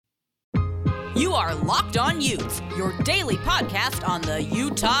You are Locked On Utes, your daily podcast on the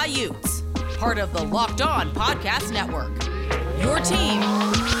Utah Utes. Part of the Locked On Podcast Network. Your team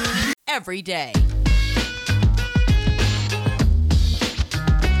every day.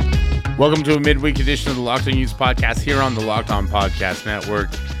 Welcome to a midweek edition of the Locked On Utes podcast here on the Locked On Podcast Network.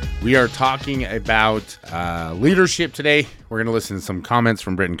 We are talking about leadership today. We're going to listen to some comments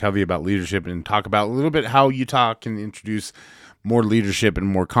from Britton Covey about leadership and talk about a little bit how Utah can introduce more leadership and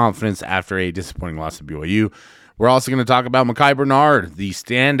more confidence after a disappointing loss to BYU. We're also going to talk about Mekhi Bernard, the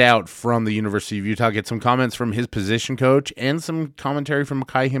standout from the University of Utah, get some comments from his position coach and some commentary from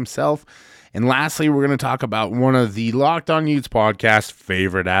Mekhi himself. And lastly, we're going to talk about one of the Locked On Utes podcast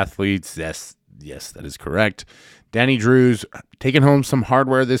favorite athletes. Yes, that is correct. Danny Drews taking home some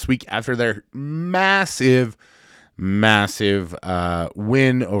hardware this week after their massive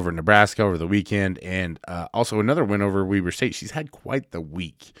win over Nebraska over the weekend, and also another win over Weber State. She's had quite the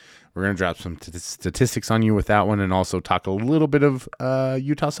week. We're going to drop some statistics on you with that one and also talk a little bit of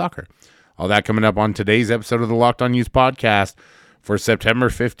Utah soccer. All that coming up on today's episode of the Locked On Utes podcast for September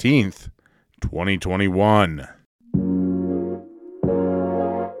 15th, 2021.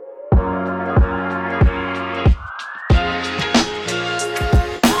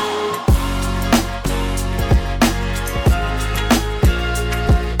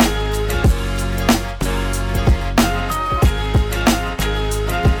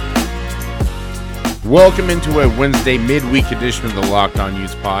 Welcome into a Wednesday midweek edition of the Locked On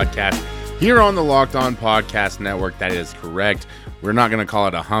Utes podcast here on the Locked On Podcast Network. That is correct. We're not going to call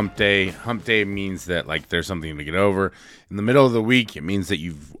it a hump day. Hump day means that there's something to get over. In the middle of the week, it means that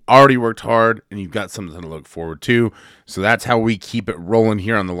you've already worked hard and you've got something to look forward to. So that's how we keep it rolling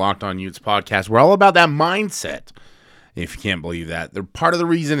here on the Locked On Utes podcast. We're all about that mindset, if you can't believe that. Part of the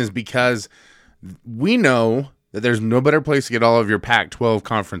reason is because we know that there's no better place to get all of your Pac-12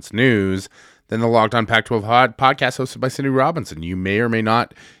 conference news than the Locked On Pac-12 podcast hosted by Cindy Robinson. You may or may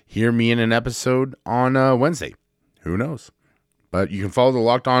not hear me in an episode on Wednesday. Who knows? But you can follow the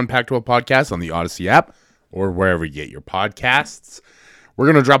Locked On Pac-12 podcast on the Odyssey app or wherever you get your podcasts. We're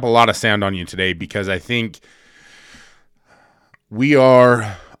going to drop a lot of sound on you today because I think we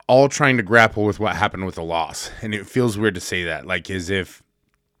are all trying to grapple with what happened with the loss. And it feels weird to say that, as if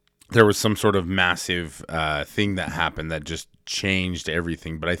there was some sort of massive thing that happened that just changed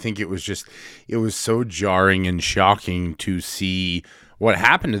everything. But I think it was so jarring and shocking to see what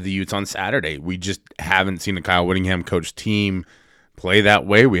happened to the Utes on Saturday. We just haven't seen a Kyle Whittingham coach team play that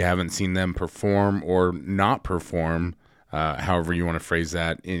way. We haven't seen them perform or not perform, however you want to phrase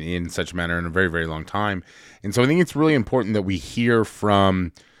that, in such a manner in a very, very long time. And so I think it's really important that we hear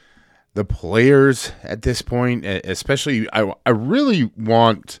from the players at this point, especially I really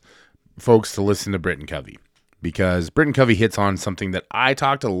want folks to listen to Britton Covey, because Britton Covey hits on something that I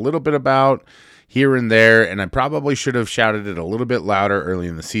talked a little bit about here and there, and I probably should have shouted it a little bit louder early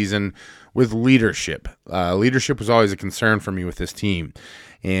in the season with leadership. Leadership was always a concern for me with this team,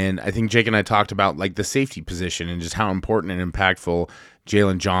 and I think Jake and I talked about the safety position and just how important and impactful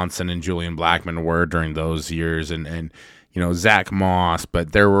Jalen Johnson and Julian Blackman were during those years, and Zach Moss,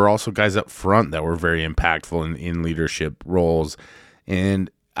 but there were also guys up front that were very impactful in leadership roles.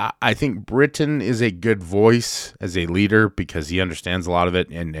 And I think Britton is a good voice as a leader because he understands a lot of it,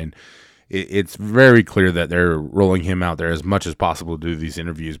 and it's very clear that they're rolling him out there as much as possible to do these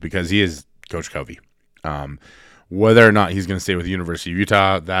interviews because he is Coach Covey. Whether or not he's going to stay with the University of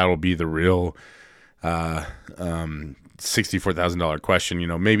Utah, that'll be the real $64,000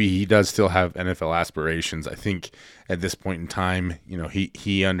 question. Maybe he does still have NFL aspirations. I think at this point in time,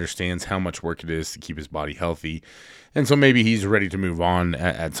 he understands how much work it is to keep his body healthy. And so maybe he's ready to move on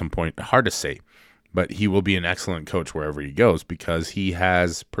at some point. Hard to say, but he will be an excellent coach wherever he goes because he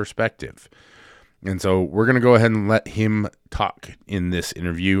has perspective. And so we're going to go ahead and let him talk in this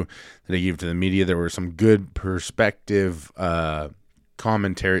interview that he gave to the media. There were some good perspective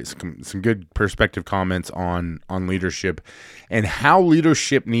commentary, some good perspective comments on leadership and how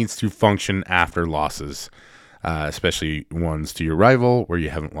leadership needs to function after losses, especially ones to your rival where you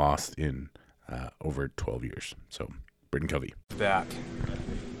haven't lost in over 12 years. So, Britton Covey. That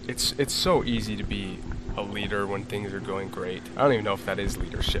it's so easy to be a leader when things are going great. I don't even know if that is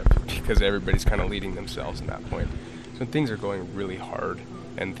leadership because everybody's kind of leading themselves in that point. So when things are going really hard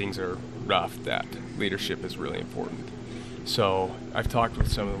and things are rough, that leadership is really important. So I've talked with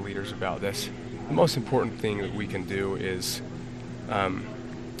some of the leaders about this. The most important thing that we can do is,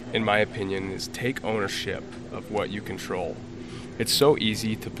 in my opinion, is take ownership of what you control. It's so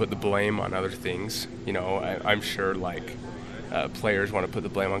easy to put the blame on other things. I'm sure players want to put the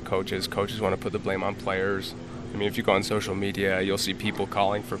blame on coaches want to put the blame on players, I mean, if you go on social media, you'll see people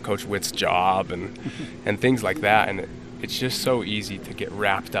calling for Coach Witt's job and things like that. And it's just so easy to get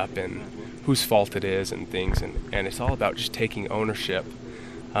wrapped up in whose fault it is and things. And it's all about just taking ownership,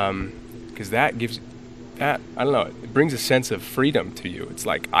 because that gives that, I don't know, it brings a sense of freedom to you. It's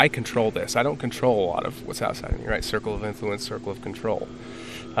like, I control this. I don't control a lot of what's outside of me, right? Circle of influence, circle of control.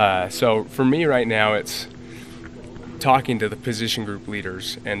 So for me right now, it's talking to the position group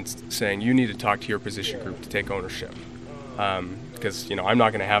leaders and saying, you need to talk to your position group to take ownership. Because, I'm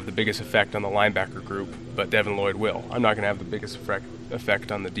not going to have the biggest effect on the linebacker group, but Devin Lloyd will. I'm not going to have the biggest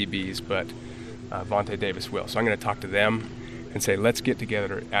effect on the DBs, but Vontae Davis will. So I'm going to talk to them and say, let's get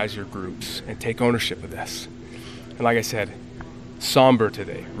together as your groups and take ownership of this. And like I said, somber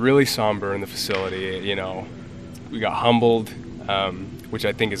today, really somber in the facility. We got humbled, which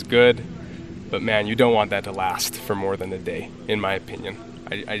I think is good. But man, you don't want that to last for more than a day, in my opinion.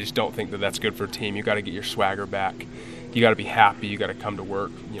 I just don't think that that's good for a team. You got to get your swagger back. You got to be happy. You got to come to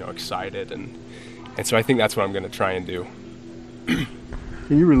work, excited. And so I think that's what I'm going to try and do.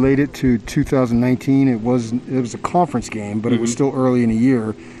 Can you relate it to 2019? It was a conference game, but it was still early in the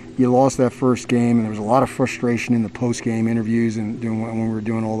year. You lost that first game, and there was a lot of frustration in the post-game interviews and when we were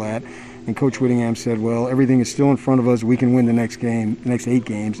doing all that. And Coach Whittingham said, well, everything is still in front of us. We can win the next game, the next 8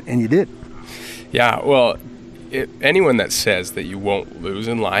 games, and you did. Yeah, well, anyone that says that you won't lose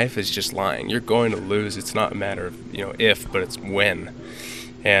in life is just lying. You're going to lose. It's not a matter of, if, but it's when.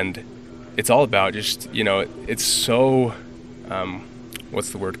 And it's all about just, it's so,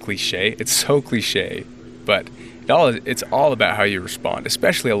 what's the word, cliche? It's so cliche, but it's all about how you respond,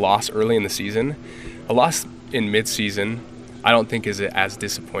 especially a loss early in the season. A loss in mid-season, I don't think is as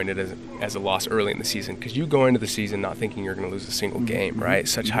disappointed as a loss early in the season, because you go into the season not thinking you're going to lose a single game, right?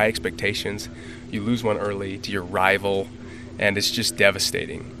 Such high expectations. You lose one early to your rival, and it's just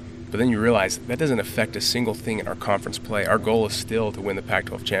devastating. But then you realize that doesn't affect a single thing in our conference play. Our goal is still to win the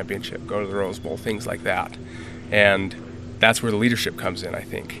Pac-12 championship, go to the Rose Bowl, things like that. And that's where the leadership comes in, I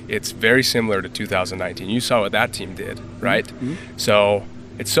think. It's very similar to 2019. You saw what that team did, right? So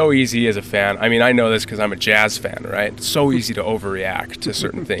it's so easy as a fan. I mean, I know this because I'm a Jazz fan, right? It's so easy to overreact to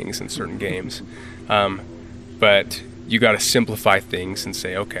certain things in certain games. But you got to simplify things and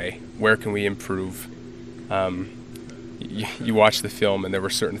say, okay, where can we improve? You watch the film and there were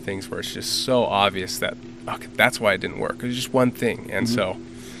certain things where it's just so obvious that, okay, that's why it didn't work. It was just one thing. And so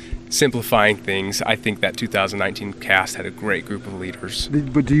simplifying things, I think that 2019 cast had a great group of leaders.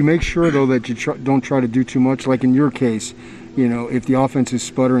 But do you make sure, though, that you don't try to do too much? Like in your case, if the offense is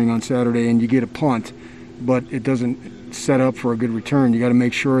sputtering on Saturday and you get a punt, but it doesn't set up for a good return, you got to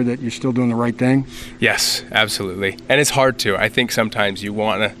make sure that you're still doing the right thing? Yes, absolutely. And it's hard to. I think sometimes you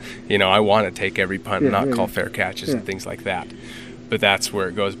want to, I want to take every punt and not call fair catches and things like that. But that's where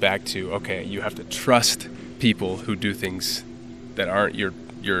it goes back to, okay, you have to trust people who do things that aren't your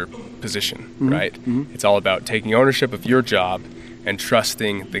position, right? It's all about taking ownership of your job and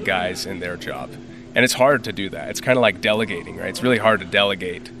trusting the guys in their job. And it's hard to do that. It's kind of like delegating, right? It's really hard to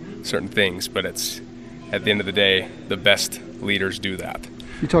delegate certain things, but it's, at the end of the day, the best leaders do that.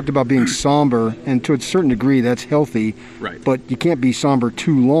 You talked about being somber, and to a certain degree, that's healthy. Right. But you can't be somber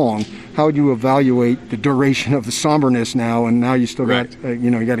too long. How would you evaluate the duration of the somberness now? And now you still got,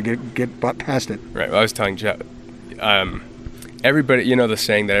 you got to get past it. Right. Well, I was telling Jeff, everybody, the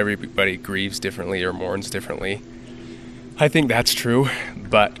saying that everybody grieves differently or mourns differently. I think that's true,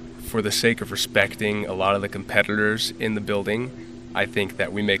 but for the sake of respecting a lot of the competitors in the building, I think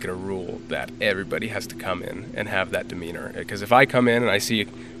that we make it a rule that everybody has to come in and have that demeanor. Because if I come in and I see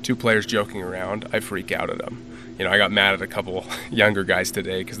 2 players joking around, I freak out at them. I got mad at a couple younger guys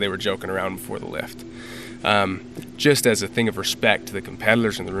today because they were joking around before the lift. Just as a thing of respect to the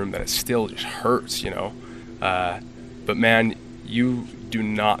competitors in the room, that it still just hurts, But man, you do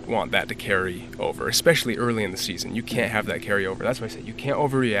not want that to carry over, especially early in the season. You can't have that carry over. That's why I said you can't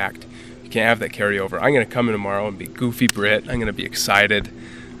overreact. Can't have that carry over. I'm going to come in tomorrow and be goofy Brit. I'm going to be excited.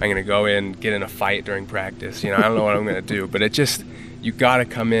 I'm going to go in, get in a fight during practice. I don't know what I'm going to do, but you got to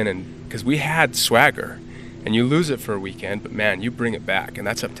come in, and because we had swagger, and you lose it for a weekend, but man, you bring it back, and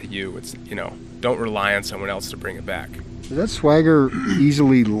that's up to you. It's, don't rely on someone else to bring it back. Is that swagger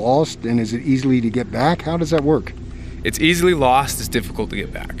easily lost, and is it easily to get back? How does that work? It's easily lost. It's difficult to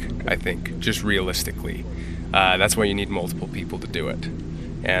get back, I think, just realistically. That's why you need multiple people to do it.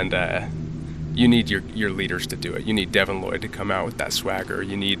 And you need your leaders to do it. You need Devin Lloyd to come out with that swagger.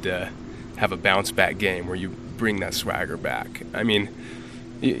 You need to have a bounce back game where you bring that swagger back. I mean,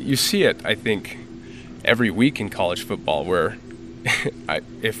 you see it, I think, every week in college football where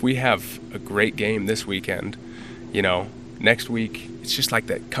if we have a great game this weekend, next week it's just like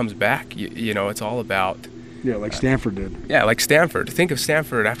that comes back. It's all about Yeah, like Stanford did. Yeah, like Stanford. Think of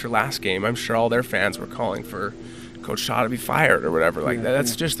Stanford after last game. I'm sure all their fans were calling for Coach Shaw to be fired or whatever. Like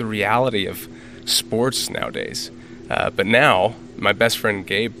that's just the reality of sports nowadays. But now, my best friend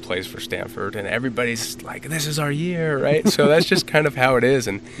Gabe plays for Stanford, and everybody's like, this is our year, right? So that's just kind of how it is.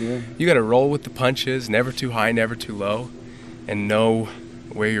 And you got to roll with the punches, never too high, never too low, and know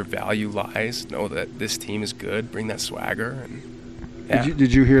where your value lies. Know that this team is good. Bring that swagger. And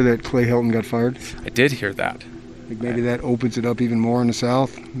Did you hear that Clay Helton got fired? I did hear that. Like maybe that opens it up even more in the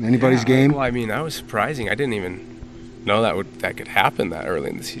South. Anybody's game. Well, I mean, that was surprising. I didn't even know that could happen that early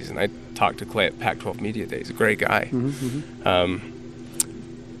in the season. I talked to Clay at Pac-12 Media Day. He's a great guy.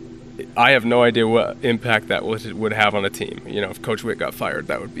 I have no idea what impact that would have on a team. You know, if Coach Witt got fired,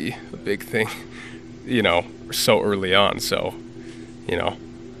 that would be a big thing, you know, so early on. So, you know,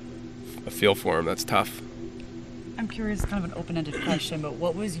 I feel for him. That's tough. I'm curious, kind of an open-ended question, but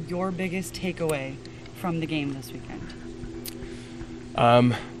what was your biggest takeaway from the game this weekend?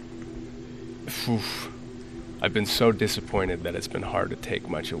 I've been so disappointed that it's been hard to take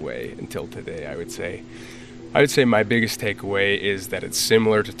much away until today, I would say my biggest takeaway is that it's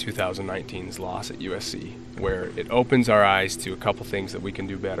similar to 2019's loss at USC, where it opens our eyes to a couple things that we can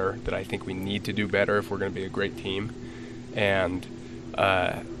do better, that I think we need to do better if we're going to be a great team. And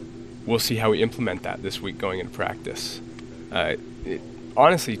we'll see how we implement that this week going into practice.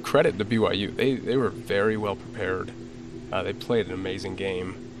 Honestly, credit to BYU. They were very well prepared. They played an amazing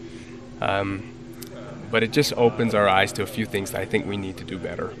game. But it just opens our eyes to a few things that I think we need to do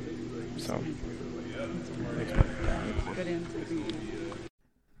better. So.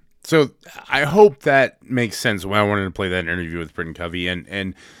 So I hope that makes sense why I wanted to play that interview with Britton Covey.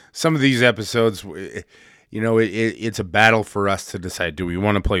 And some of these episodes, you know, it's a battle for us to decide, do we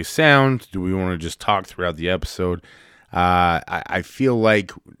want to play sound? Do we want to just talk throughout the episode? I feel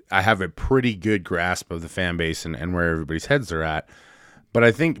like I have a pretty good grasp of the fan base and where everybody's heads are at. But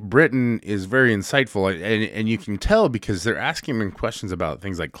I think Britton is very insightful, and you can tell because they're asking him questions about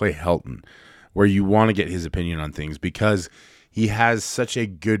things like Clay Helton, where you want to get his opinion on things because he has such a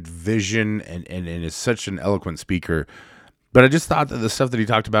good vision and is such an eloquent speaker. But I just thought that the stuff that he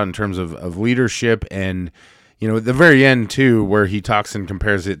talked about in terms of leadership and, you know, at the very end, too, where he talks and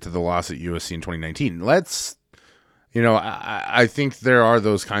compares it to the loss at USC in 2019. You know, I think there are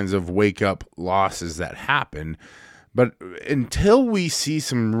those kinds of wake-up losses that happen. But until we see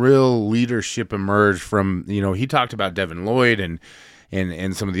some real leadership emerge from, you know, he talked about Devin Lloyd and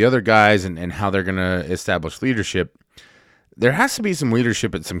some of the other guys and how they're going to establish leadership, there has to be some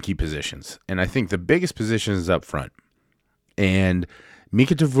leadership at some key positions. And I think the biggest position is up front. And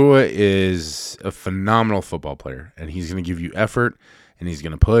Mika Tavua is a phenomenal football player, and he's going to give you effort, and he's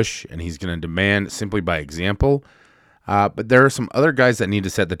going to push, and he's going to demand simply by example. But there are some other guys that need to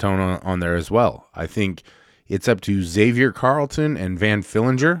set the tone on there as well. I think it's up to Xavier Carlton and Van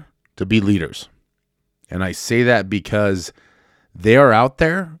Fillinger to be leaders. And I say that because they are out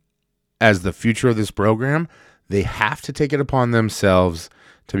there as the future of this program. They have to take it upon themselves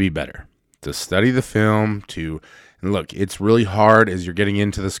to be better, to study the film, and look, it's really hard as you're getting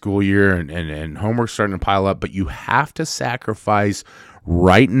into the school year and homework's starting to pile up, but you have to sacrifice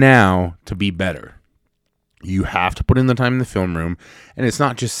right now to be better. You have to put in the time in the film room, and it's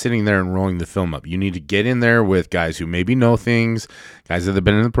not just sitting there and rolling the film up. You need to get in there with guys who maybe know things, guys that have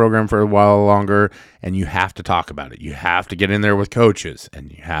been in the program for a while longer, and you have to talk about it. You have to get in there with coaches,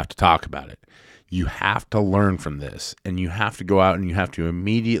 and you have to talk about it. You have to learn from this, and you have to go out and you have to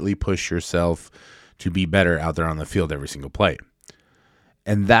immediately push yourself to be better out there on the field every single play.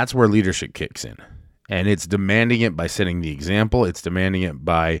 And that's where leadership kicks in. And it's demanding it by setting the example. It's demanding it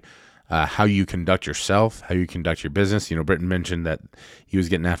by how you conduct yourself, how you conduct your business. You know, Britton mentioned that he was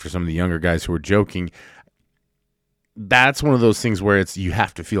getting after some of the younger guys who were joking. That's one of those things where you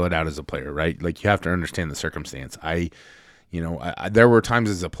have to feel it out as a player, right? Like you have to understand the circumstance. There were times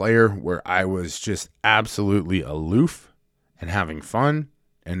as a player where I was just absolutely aloof and having fun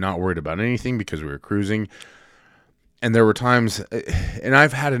and not worried about anything because we were cruising. And there were times, and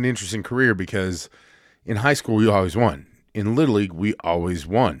I've had an interesting career because in high school we always won. In Little League we always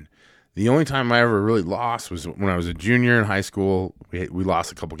won. The only time I ever really lost was when I was a junior in high school. We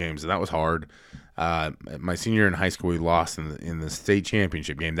lost a couple games, and that was hard. My senior year in high school, we lost in the state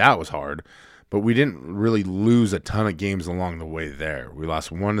championship game. That was hard. But we didn't really lose a ton of games along the way there. We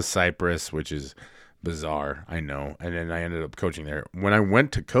lost one to Cypress, which is bizarre, I know. And then I ended up coaching there. When I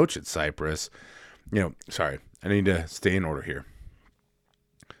went to coach at Cypress, I need to stay in order here.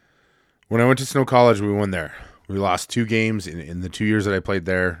 When I went to Snow College, we won there. We lost 2 games in the 2 years that I played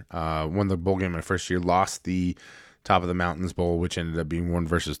there. Won the bowl game my first year. Lost the Top of the Mountains Bowl, which ended up being 1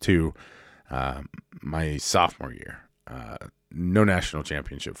 versus 2. my sophomore year. No national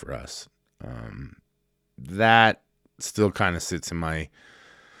championship for us. That still kind of sits in my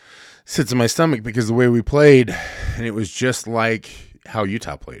stomach because the way we played, and it was just like how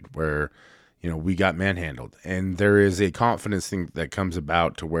Utah played, where we got manhandled. And there is a confidence thing that comes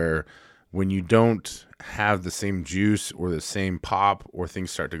about to where when you don't have the same juice or the same pop, or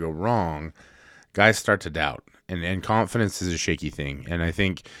things start to go wrong, guys start to doubt. And confidence is a shaky thing. And I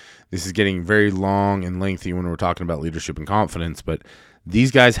think this is getting very long and lengthy when we're talking about leadership and confidence, but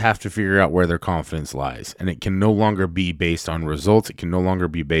these guys have to figure out where their confidence lies. And it can no longer be based on results. It can no longer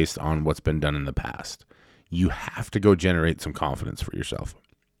be based on what's been done in the past. You have to go generate some confidence for yourself.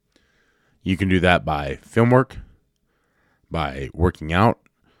 You can do that by film work, by working out,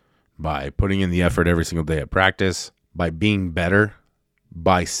 by putting in the effort every single day at practice, by being better,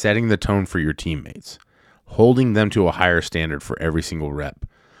 by setting the tone for your teammates, holding them to a higher standard for every single rep,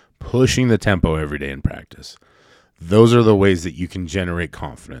 pushing the tempo every day in practice. Those are the ways that you can generate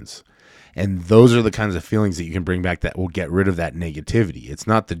confidence. And those are the kinds of feelings that you can bring back that will get rid of that negativity. It's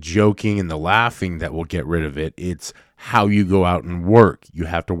not the joking and the laughing that will get rid of it. It's how you go out and work. You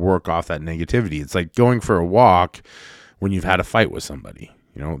have to work off that negativity. It's like going for a walk when you've had a fight with somebody.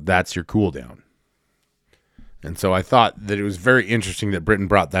 That's your cool down. And so I thought that it was very interesting that Britton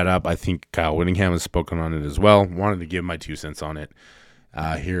brought that up. I think Kyle Whittingham has spoken on it as well. Wanted to give my 2 cents on it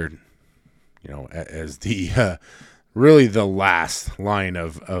here, as the really the last line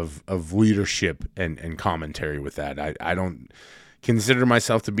of leadership and commentary with that. I don't consider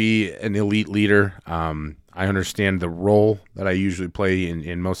myself to be an elite leader. I understand the role that I usually play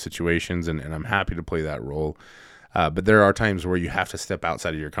in most situations, and I'm happy to play that role. But there are times where you have to step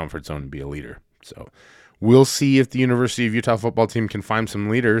outside of your comfort zone and be a leader. So we'll see if the University of Utah football team can find some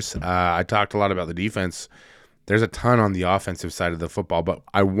leaders. I talked a lot about the defense. There's a ton on the offensive side of the football, but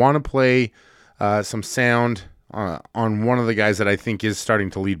I want to play some sound on one of the guys that I think is starting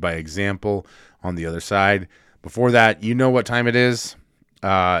to lead by example on the other side. Before that, you know what time it is.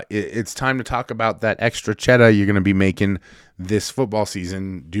 It's time to talk about that extra cheddar you're going to be making this football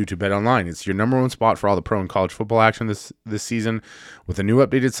season due to BetOnline. It's your number one spot for all the pro and college football action this season. With a new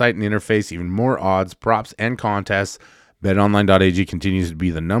updated site and interface, even more odds, props, and contests, BetOnline.ag continues to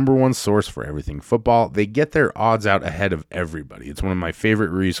be the number one source for everything football. They get their odds out ahead of everybody. It's one of my favorite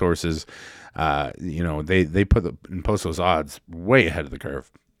resources. They post those odds way ahead of the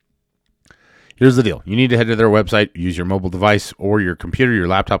curve. Here's the deal. You need to head to their website, use your mobile device or your computer, your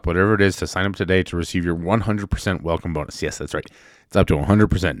laptop, whatever it is, to sign up today to receive your 100% welcome bonus. Yes, that's right. It's up to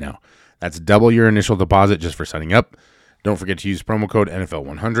 100% now. That's double your initial deposit just for signing up. Don't forget to use promo code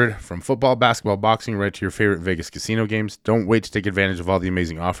NFL100. From football, basketball, boxing, right to your favorite Vegas casino games. Don't wait to take advantage of all the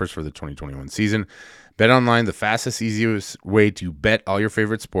amazing offers for the 2021 season. BetOnline, the fastest, easiest way to bet all your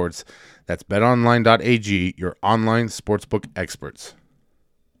favorite sports. That's betonline.ag, your online sportsbook experts.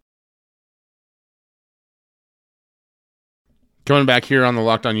 Coming back here on the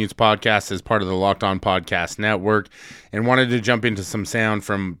Locked On Utes podcast as part of the Locked On Podcast Network, and wanted to jump into some sound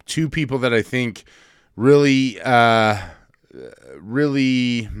from two people that I think really, how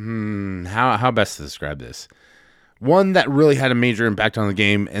best to describe this? One that really had a major impact on the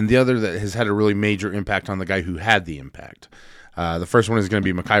game, and the other that has had a really major impact on the guy who had the impact. The first one is going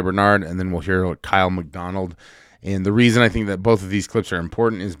to be Mekhi Bernard, and then we'll hear Kyle McDonald. And the reason I think that both of these clips are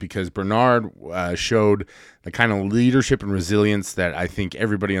important is because Bernard showed the kind of leadership and resilience that I think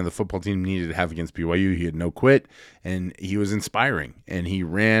everybody on the football team needed to have against BYU. He had no quit, and he was inspiring. And he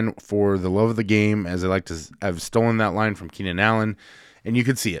ran for the love of the game, as I like to have stolen that line from Keenan Allen, and you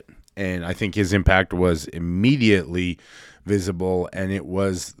could see it. And I think his impact was immediately visible, and it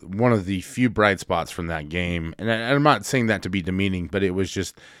was one of the few bright spots from that game. And I'm not saying that to be demeaning, but it was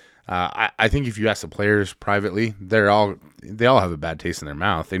just I think if you ask the players privately, they all have a bad taste in their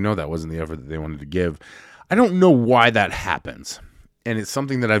mouth. They know that wasn't the effort that they wanted to give. I don't know why that happens, and it's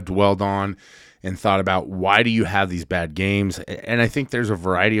something that I've dwelled on and thought about. Why do you have these bad games? And I think there's a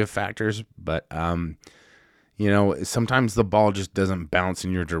variety of factors, but sometimes the ball just doesn't bounce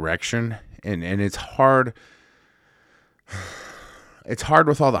in your direction, and it's hard. It's hard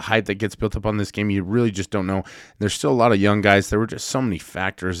with all the hype that gets built up on this game. You really just don't know. There's still a lot of young guys. There were just so many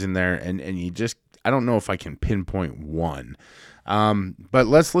factors in there, and you just, I don't know if I can pinpoint one. But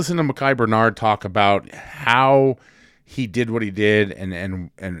let's listen to Mekhi Bernard talk about how he did what he did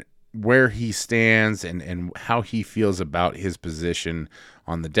and where he stands and how he feels about his position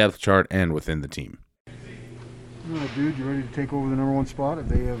on the depth chart and within the team. All right, dude, you ready to take over the number one spot? Have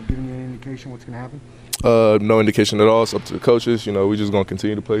they given you any indication what's going to happen? No indication at all. It's up to the coaches. We're just going to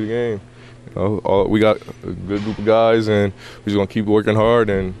continue to play the game. We got a good group of guys, and we're just going to keep working hard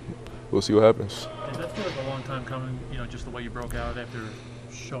and we'll see what happens. Did that feel like a long time coming, just the way you broke out after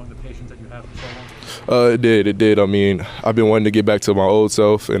showing the patience that you have for so long? It did. I mean, I've been wanting to get back to my old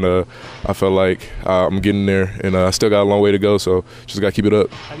self, and I felt like I'm getting there, and I still got a long way to go, so just got to keep it up.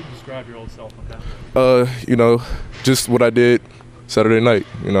 How do you describe your old self like that? Just what I did Saturday night.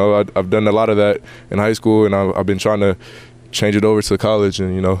 I've done a lot of that in high school, and I've been trying to change it over to college,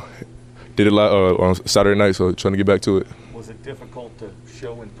 and, did it on Saturday night, so trying to get back to it. Was it difficult to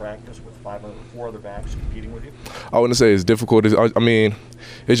show in practice with 4 other backs competing with you? I wouldn't say it's difficult.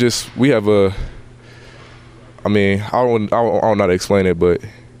 It's just we have I don't know how to explain it, but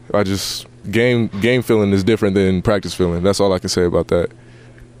game feeling is different than practice feeling. That's all I can say about that.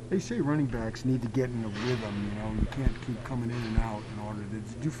 They say running backs need to get in a rhythm. You can't keep coming in and out in order to.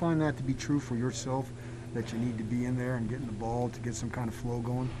 Did you find that to be true for yourself? That you need to be in there and getting the ball to get some kind of flow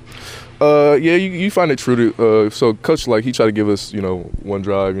going? Yeah, you find it true to. So Coach, he tried to give us, one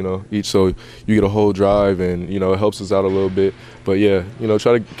drive, each, so you get a whole drive, and it helps us out a little bit. But yeah,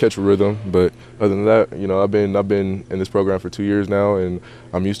 try to catch a rhythm. But other than that, I've been in this program for 2 years now, and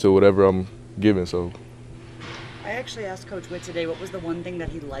I'm used to whatever I'm given. So. I actually asked Coach Witt today what was the one thing that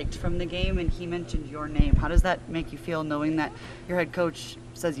he liked from the game, and he mentioned your name. How does that make you feel knowing that your head coach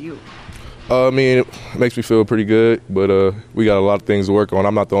says you? It makes me feel pretty good, but we got a lot of things to work on.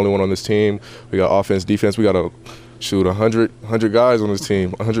 I'm not the only one on this team. We got offense, defense. We got to shoot 100 guys on this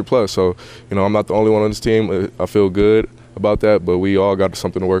team, 100 plus. So, I'm not the only one on this team. I feel good about that, but we all got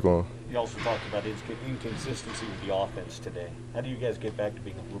something to work on. You also talked about inconsistency with the offense today. How do you guys get back to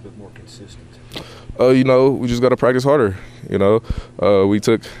being a little bit more consistent? We just got to practice harder.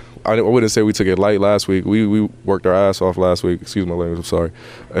 I wouldn't say we took it light last week. We worked our ass off last week. Excuse my language, I'm sorry.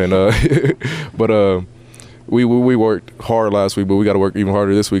 And but we worked hard last week, but we got to work even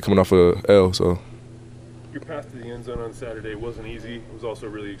harder this week coming off a L. So. Your path to the end zone on Saturday wasn't easy. It was also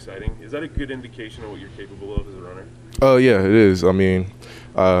really exciting. Is that a good indication of what you're capable of as a runner? Yeah, it is.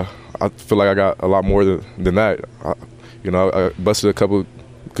 I feel like I got a lot more than that. I busted a couple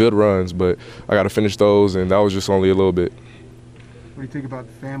good runs, but I got to finish those, and that was just only a little bit. What do you think about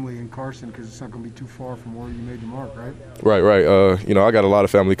the family in Carson? Because it's not going to be too far from where you made your mark, right? Right. I got a lot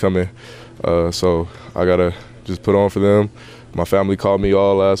of family coming, so I got to just put on for them. My family called me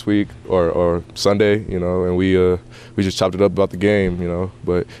all last week or Sunday, and we just chopped it up about the game,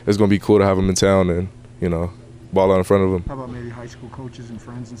 But it's going to be cool to have them in town and, ball out in front of them. How about maybe high school coaches and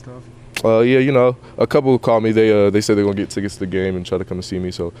friends and stuff? Yeah, a couple called me. They said they're going to get tickets to the game and try to come to see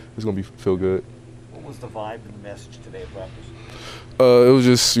me, so it's going to feel good. What was the vibe and the message today at practice? It was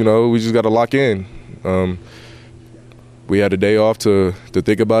just, we just got to lock in. We had a day off to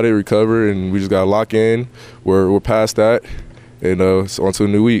think about it, recover, and we just got to lock in. We're past that, and it's on to a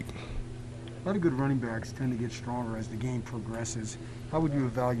new week. A lot of good running backs tend to get stronger as the game progresses. How would you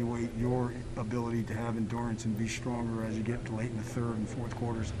evaluate your ability to have endurance and be stronger as you get late in the third and fourth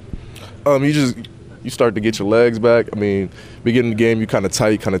quarters? You start to get your legs back. Beginning of the game, you kind of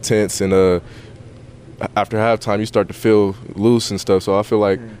tight, kind of tense, and after halftime, you start to feel loose and stuff. So I feel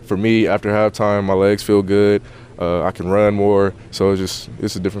like for me, after halftime, my legs feel good. I can run more. So it's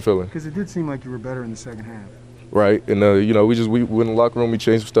a different feeling. Because it did seem like you were better in the second half. Right, and we went in the locker room, we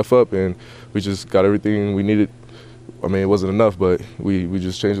changed some stuff up, and we just got everything we needed. It wasn't enough, but we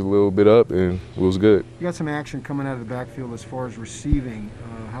just changed it a little bit up, and it was good. You got some action coming out of the backfield as far as receiving.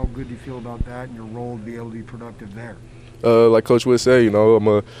 How good do you feel about that and your role to be able to be productive there? Like Coach would say, I'm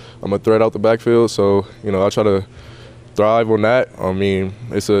a threat out the backfield, so I try to thrive on that.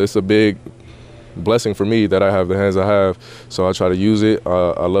 It's a big blessing for me that I have the hands I have, so I try to use it.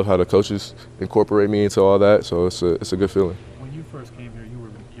 I love how the coaches incorporate me into all that, so it's a good feeling. When you first came here, you were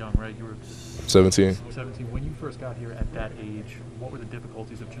young, right? You were 17. When you first got here at that age, what were the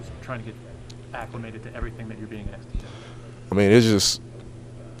difficulties of just trying to get acclimated to everything that you're being asked to do? It's just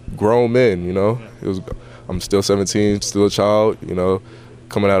grown men, Yeah. I'm still 17, still a child,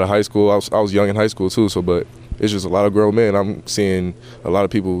 coming out of high school. I was young in high school too, but it's just a lot of grown men. I'm seeing a lot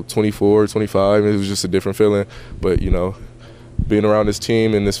of people 24, 25. It was just a different feeling. But, being around this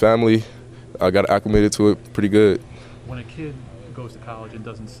team and this family, I got acclimated to it pretty good. When a kid goes to college and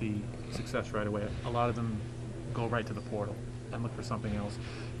doesn't see success right away, a lot of them go right to the portal and look for something else.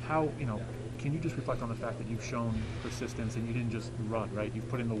 How, can you just reflect on the fact that you've shown persistence and you didn't just run, right? You've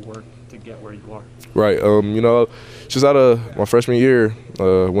put in the work to get where you are. Right. Just out of my freshman year,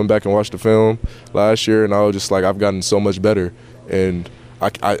 went back and watched the film last year, and I was just like, I've gotten so much better. And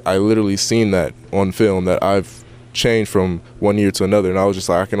I literally seen that on film, that I've changed from one year to another, and I was just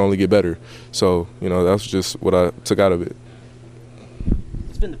like, I can only get better. So, that's just what I took out of it.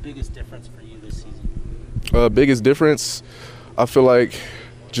 What's been the biggest difference for you this season? Biggest difference, I feel like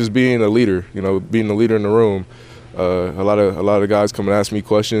just being a leader, being the leader in the room. A lot of guys come and ask me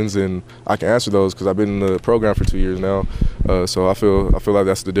questions, and I can answer those because I've been in the program for 2 years now. So I feel like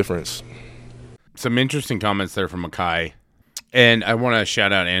that's the difference. Some interesting comments there from Mekhi. And I want to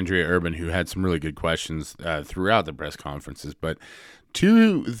shout out Andrea Urban, who had some really good questions throughout the press conferences. But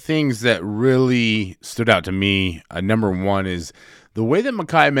two things that really stood out to me, number one is the way that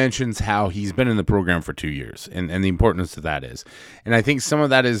Mekhi mentions how he's been in the program for 2 years and the importance of that is. And I think some of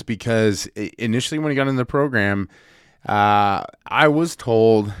that is because initially when he got in the program, I was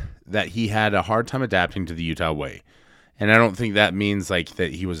told that he had a hard time adapting to the Utah way. And I don't think that means like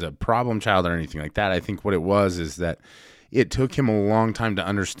that he was a problem child or anything like that. I think what it was is that it took him a long time to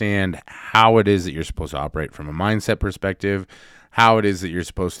understand how it is that you're supposed to operate from a mindset perspective, how it is that you're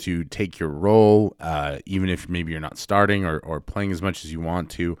supposed to take your role, even if maybe you're not starting or playing as much as you want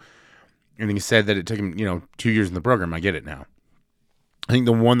to. And he said that it took him, 2 years in the program. I get it now. I think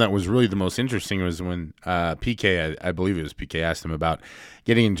the one that was really the most interesting was when PK, I believe it was PK, asked him about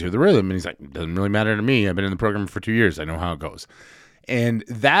getting into the rhythm. And he's like, it doesn't really matter to me. I've been in the program for 2 years. I know how it goes. And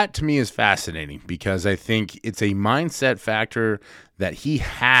that to me is fascinating because I think it's a mindset factor that he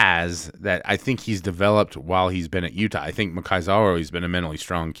has that I think he's developed while he's been at Utah. I think Mekhi's always been a mentally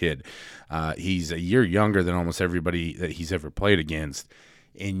strong kid. He's a year younger than almost everybody that he's ever played against.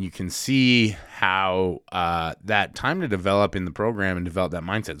 And you can see how that time to develop in the program and develop that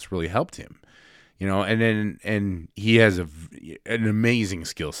mindset has really helped him. And he has an amazing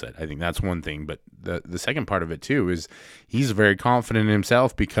skill set. I think that's one thing. But the second part of it, too, is he's very confident in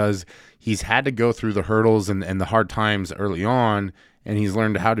himself because he's had to go through the hurdles and the hard times early on, and he's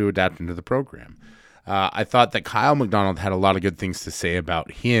learned how to adapt into the program. I thought that Kyle McDonald had a lot of good things to say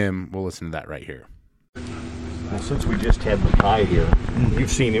about him. We'll listen to that right here. Well, since we just had Mekhi here, you've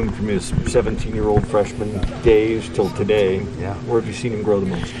seen him from his 17-year-old freshman days till today. Yeah. Where have you seen him grow the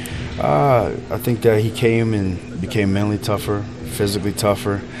most? I think that he came and became mentally tougher, physically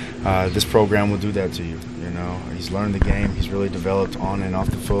tougher. This program will do that to you. He's learned the game. He's really developed on and off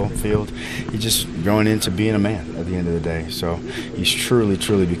the field. He's just growing into being a man at the end of the day. So he's truly,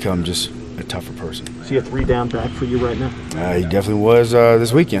 truly become just a tougher person. Is he a 3-down back for you right now? He definitely was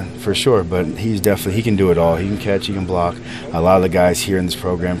this weekend for sure, but he can do it all. He can catch, he can block. A lot of the guys here in this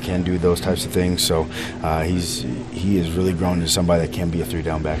program can do those types of things, so he has really grown into somebody that can be a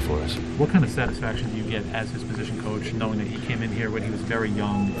 3-down back for us. What kind of satisfaction do you get as his position coach, knowing that he came in here when he was very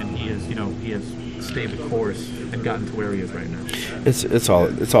young and he has stayed the course and gotten to where he is right now?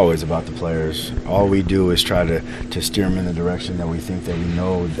 It's always about the players. All we do is try to steer them in the direction that we think that we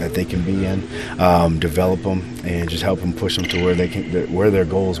know that they can be in, develop them, and just help them push them to where their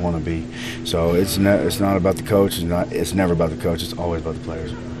goals want to be. So it's not about the coach. It's never about the coach. It's always about the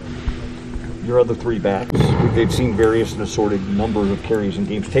players. Your other 3 backs, they've seen various and assorted numbers of carries in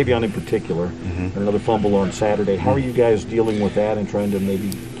games. Tavion in particular, and another fumble on Saturday. How are you guys dealing with that and trying to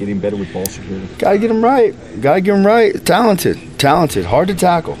maybe get him better with ball security? Gotta get him right. Talented, hard to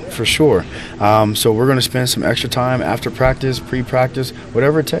tackle for sure. So we're gonna spend some extra time after practice, pre-practice,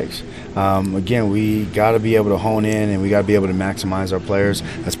 whatever it takes. Again, we got to be able to hone in and we got to be able to maximize our players.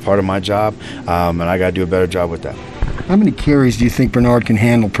 That's part of my job, and I got to do a better job with that. How many carries do you think Bernard can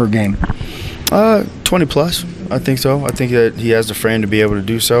handle per game? 20 plus. I think so. I think that he has the frame to be able to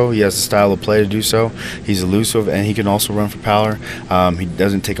do so. He has the style of play to do so. He's elusive, and he can also run for power. He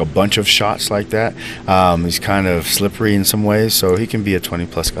doesn't take a bunch of shots like that. He's kind of slippery in some ways, so he can be a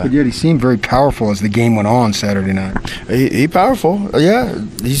 20-plus guy. But yet he seemed very powerful as the game went on Saturday night. He powerful, yeah.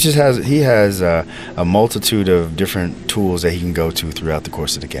 He has a multitude of different tools that he can go to throughout the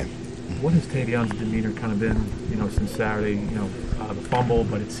course of the game. What has Tavion's demeanor kind of been, since Saturday? The fumble,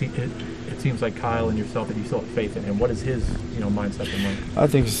 but it seems like Kyle and yourself that you still have faith in him. What is his, mindset been like? I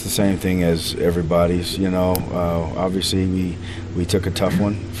think it's the same thing as everybody's. Obviously we took a tough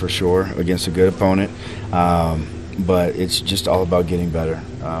one for sure against a good opponent, but it's just all about getting better,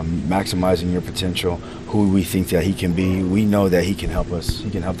 maximizing your potential. Who we think that he can be. We know that he can help us. He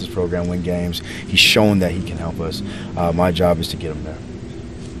can help this program win games. He's shown that he can help us. My job is to get him there.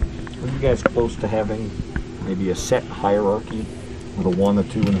 Are you guys close to having maybe a set hierarchy with a 1, a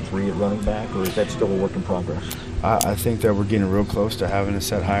 2, and a 3 at running back, or is that still a work in progress? I think that we're getting real close to having a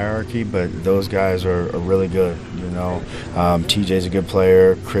set hierarchy, but those guys are really good. TJ's a good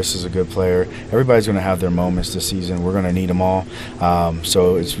player. Chris is a good player. Everybody's going to have their moments this season. We're going to need them all.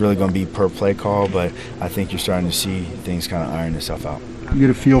 So it's really going to be per play call, but I think you're starting to see things kind of iron itself out. You get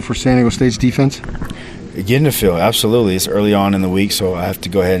a feel for San Diego State's defense? Getting to feel, absolutely. It's early on in the week, so I have to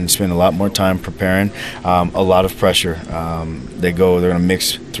go ahead and spend a lot more time preparing. A lot of pressure. They're going to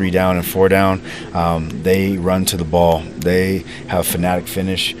mix 3 down and 4 down. They run to the ball. They have fanatic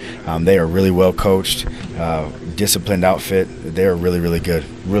finish. They are really well coached, disciplined outfit. They're really, really good.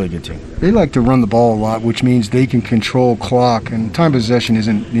 Really good team. They like to run the ball a lot, which means they can control clock, and time possession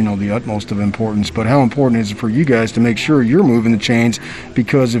isn't, the utmost of importance, but how important is it for you guys to make sure you're moving the chains,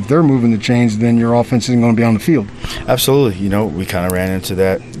 because if they're moving the chains, then your offense isn't going to be on the field. Absolutely. We kind of ran into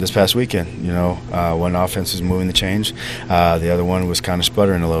that this past weekend. One offense is moving the chains, the other one was kind of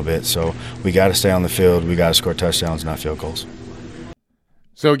sputtering a little bit, so we got to stay on the field. We got to score touchdowns, not field goals.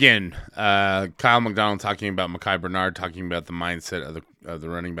 So again, Kyle McDonald talking about Mekhi Bernard, talking about the mindset of the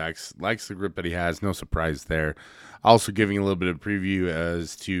running backs, likes the grip that he has, no surprise there. Also giving a little bit of preview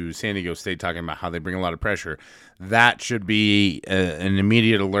as to San Diego State, talking about how they bring a lot of pressure. That should be an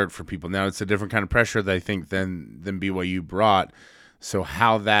immediate alert for people. Now, it's a different kind of pressure that I think than BYU brought. So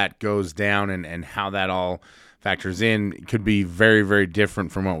how that goes down and how that all factors in could be very, very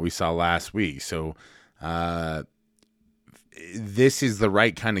different from what we saw last week. So this is the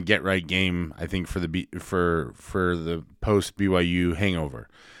right kind of get right game, I think, for the post BYU hangover.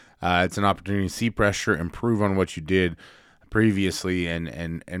 It's an opportunity to see pressure, improve on what you did previously,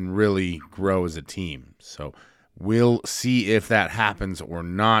 and really grow as a team. So we'll see if that happens or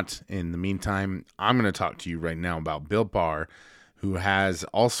not. In the meantime, I'm going to talk to you right now about Built Bar, who has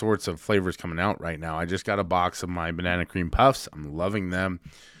all sorts of flavors coming out right now. I just got a box of my banana cream puffs. I'm loving them.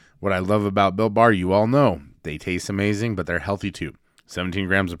 What I love about Built Bar, you all know, they taste amazing, but they're healthy too. 17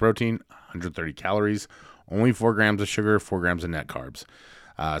 grams of protein, 130 calories, only 4 grams of sugar, 4 grams of net carbs.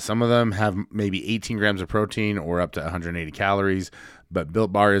 Some of them have maybe 18 grams of protein or up to 180 calories, but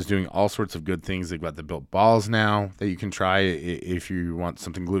Built Bar is doing all sorts of good things. They've got the Built Balls now that you can try if you want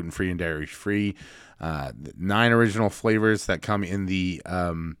something gluten-free and dairy-free. 9 original flavors that come in the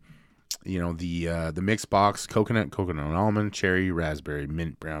mix box: coconut almond, cherry, raspberry,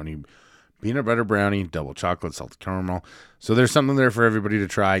 mint brownie, peanut butter brownie, double chocolate, salted caramel. So there's something there for everybody to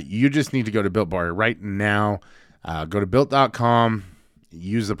try. You just need to go to Built Bar right now. Go to Built.com.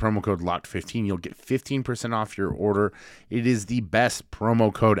 Use the promo code LOCKED15. You'll get 15% off your order. It is the best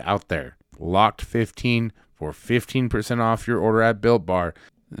promo code out there. LOCKED15 for 15% off your order at Built Bar.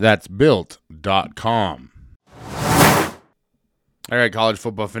 That's Built.com. All right, college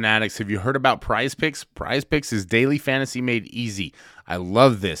football fanatics, have you heard about Prize Picks? Prize Picks is daily fantasy made easy. I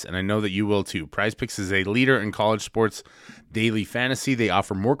love this, and I know that you will too. Prize Picks is a leader in college sports daily fantasy. They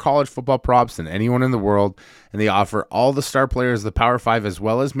offer more college football props than anyone in the world, and they offer all the star players, the Power 5, as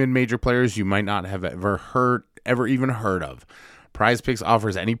well as mid-major players you might not have ever even heard of. Prize Picks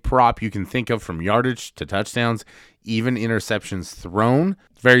offers any prop you can think of, from yardage to touchdowns, even interceptions thrown.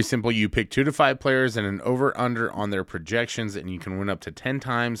 It's very simple. You pick 2 to 5 players and an over-under on their projections, and you can win up to 10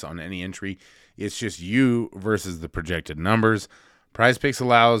 times on any entry. It's just you versus the projected numbers. Prize Picks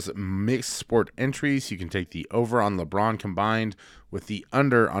allows mixed sport entries. You can take the over on LeBron combined with the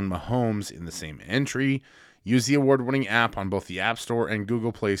under on Mahomes in the same entry. Use the award-winning app on both the App Store and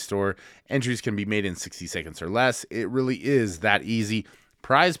Google Play Store. Entries can be made in 60 seconds or less. It really is that easy.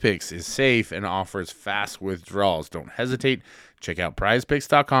 Prize Picks is safe and offers fast withdrawals. Don't hesitate. Check out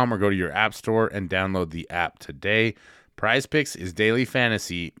prizepicks.com or go to your App Store and download the app today. Prize Picks is daily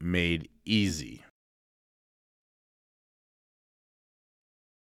fantasy made easy.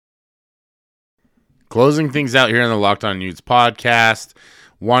 Closing things out here on the Locked On Utes podcast.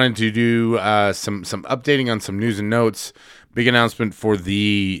 Wanted to do some updating on some news and notes. Big announcement for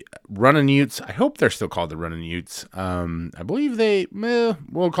the Runnin' Utes. I hope they're still called the Runnin' Utes. I believe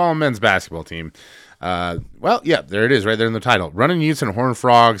we'll call them men's basketball team. There it is right there in the title. Runnin' Utes and Horned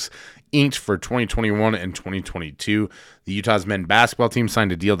Frogs inked for 2021 and 2022. The Utah's men's basketball team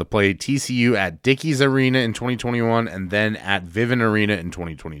signed a deal to play TCU at Dickies Arena in 2021 and then at Vivint Arena in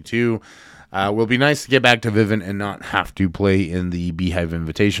 2022. Will be nice to get back to Vivint and not have to play in the Beehive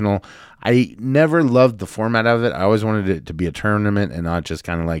Invitational. I never loved the format of it. I always wanted it to be a tournament and not just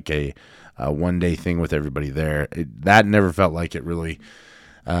kind of like a one-day thing with everybody there. That never felt like it really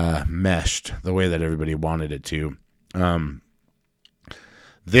meshed the way that everybody wanted it to.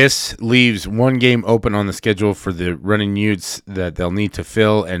 This leaves one game open on the schedule for the Runnin' Utes that they'll need to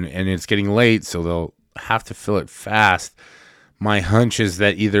fill, and it's getting late, so they'll have to fill it fast. My hunch is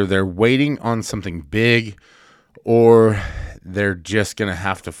that either they're waiting on something big or they're just going to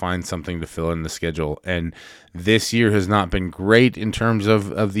have to find something to fill in the schedule. And this year has not been great in terms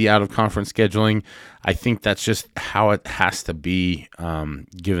of the out-of-conference scheduling. I think that's just how it has to be,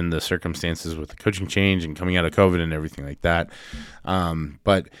 given the circumstances with the coaching change and coming out of COVID and everything like that.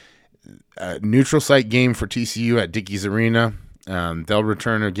 But Neutral site game for TCU at Dickies Arena. They'll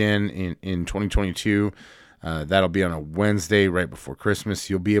return again in 2022. That'll be on a Wednesday right before Christmas.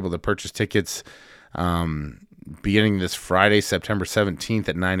 You'll be able to purchase tickets beginning this Friday, September 17th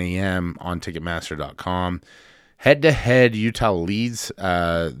at 9 a.m. on Ticketmaster.com. Head-to-head, Utah leads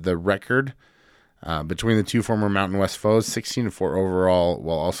the record between the two former Mountain West foes, 16-4 overall,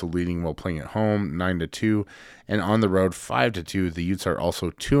 while also leading while playing at home, 9-2, and on the road, 5-2. The Utes are also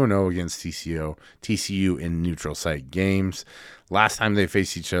 2-0 against TCU in neutral site games. Last time they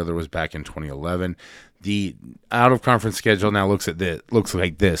faced each other was back in 2011. The out-of-conference schedule now looks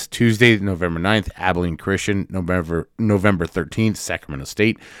like this. Tuesday, November 9th, Abilene Christian. November 13th, Sacramento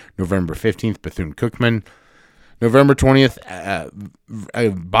State. November 15th, Bethune-Cookman. November 20th,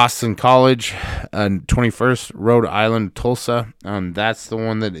 Boston College. 21st, Rhode Island, Tulsa. That's the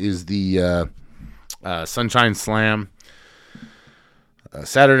one that is the Sunshine Slam.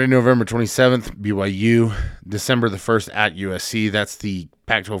 Saturday, November 27th, BYU. December the 1st at USC. That's the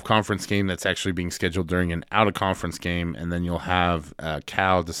Pac-12 conference game that's actually being scheduled during an out-of-conference game. And then you'll have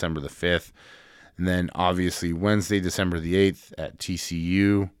Cal December the 5th. And then, obviously, Wednesday, December the 8th at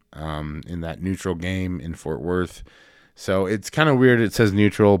TCU in that neutral game in Fort Worth. So it's kind of weird. It says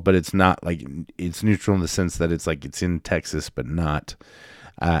neutral, but it's not like it's neutral in the sense that it's like it's in Texas, but not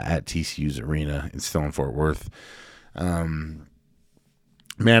at TCU's arena. It's still in Fort Worth.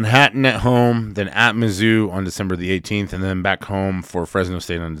 Manhattan at home, then at Mizzou on December the 18th, and then back home for Fresno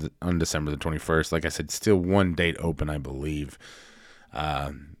State on December the 21st. Like I said, still one date open, I believe.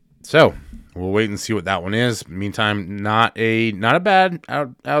 So we'll wait and see what that one is. Meantime, not a bad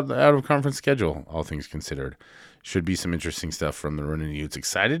out of conference schedule, all things considered. Should be some interesting stuff from the Ronin Utes.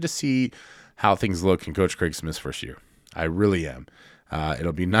 Excited to see how things look in Coach Craig Smith's first year. I really am.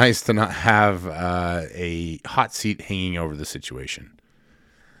 It'll be nice to not have a hot seat hanging over the situation.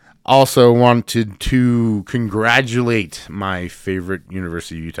 Also wanted to congratulate my favorite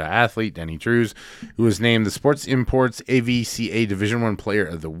University of Utah athlete, Danny Drews, who was named the Sports Imports AVCA Division I Player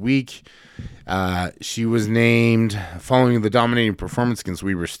of the Week. She was named following the dominating performance against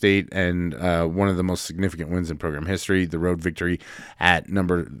Weber State and one of the most significant wins in program history, the road victory at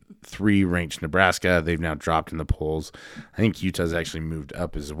number 3 ranked Nebraska. They've now dropped in the polls. I think Utah's actually moved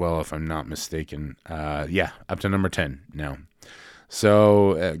up as well, if I'm not mistaken. Up to number 10 now.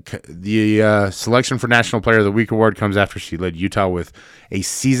 So the selection for National Player of the Week award comes after she led Utah with a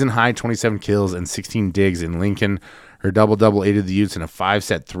season-high 27 kills and 16 digs in Lincoln. Her double-double aided the Utes in a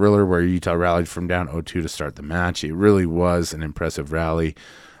 5-set thriller where Utah rallied from down 0-2 to start the match. It really was an impressive rally.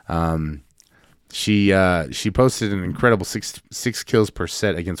 She posted an incredible six kills per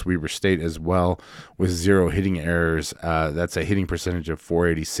set against Weber State as well, with 0 hitting errors. That's a hitting percentage of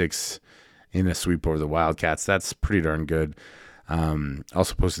 .486 in a sweep over the Wildcats. That's pretty darn good.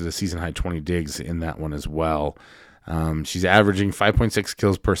 Also posted a season-high 20 digs in that one as well. She's averaging 5.6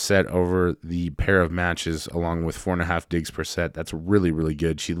 kills per set over the pair of matches, along with 4.5 digs per set. That's really, really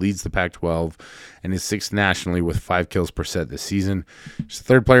good. She leads the Pac-12 and is 6th nationally with 5 kills per set this season. She's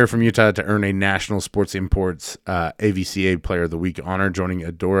the 3rd player from Utah to earn a National Sports Imports AVCA Player of the Week honor, joining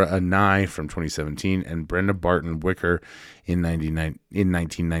Adora Anai from 2017 and Brenda Barton Wicker in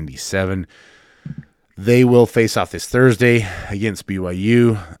 1997. They will face off this Thursday against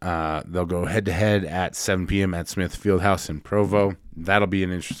BYU. They'll go head-to-head at 7 p.m. at Smith Fieldhouse in Provo. That'll be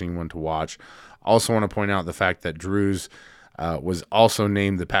an interesting one to watch. Also want to point out the fact that Drews was also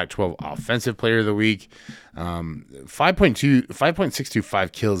named the Pac-12 Offensive Player of the Week.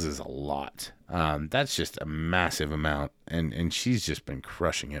 5.625 kills is a lot. That's just a massive amount, and she's just been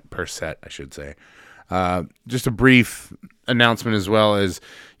crushing it per set, I should say. Just a brief announcement as well as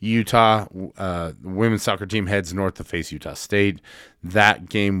Utah, the women's soccer team heads north to face Utah State. That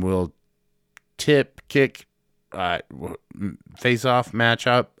game will face-off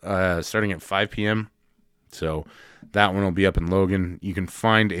matchup starting at 5 p.m. So that one will be up in Logan. You can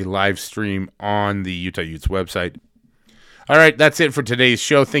find a live stream on the Utah Utes website. All right, that's it for today's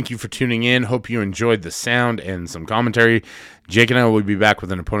show. Thank you for tuning in. Hope you enjoyed the sound and some commentary. Jake and I will be back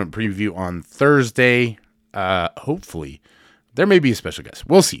with an opponent preview on Thursday. Hopefully. There may be a special guest.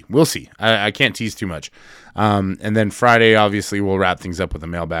 We'll see. I can't tease too much. And then Friday, obviously, we'll wrap things up with a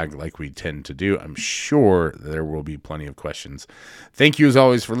mailbag like we tend to do. I'm sure there will be plenty of questions. Thank you, as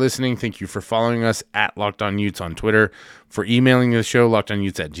always, for listening. Thank you for following us at Locked On Utes on Twitter, for emailing the show,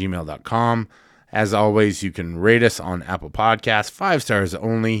 lockedonutes@gmail.com. As always, you can rate us on Apple Podcasts, 5 stars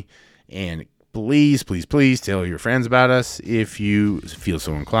only. And please, please, please tell your friends about us if you feel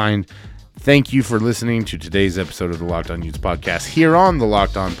so inclined. Thank you for listening to today's episode of the Locked On Utes podcast here on the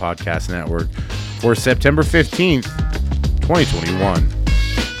Locked On Podcast Network for September 15th, 2021.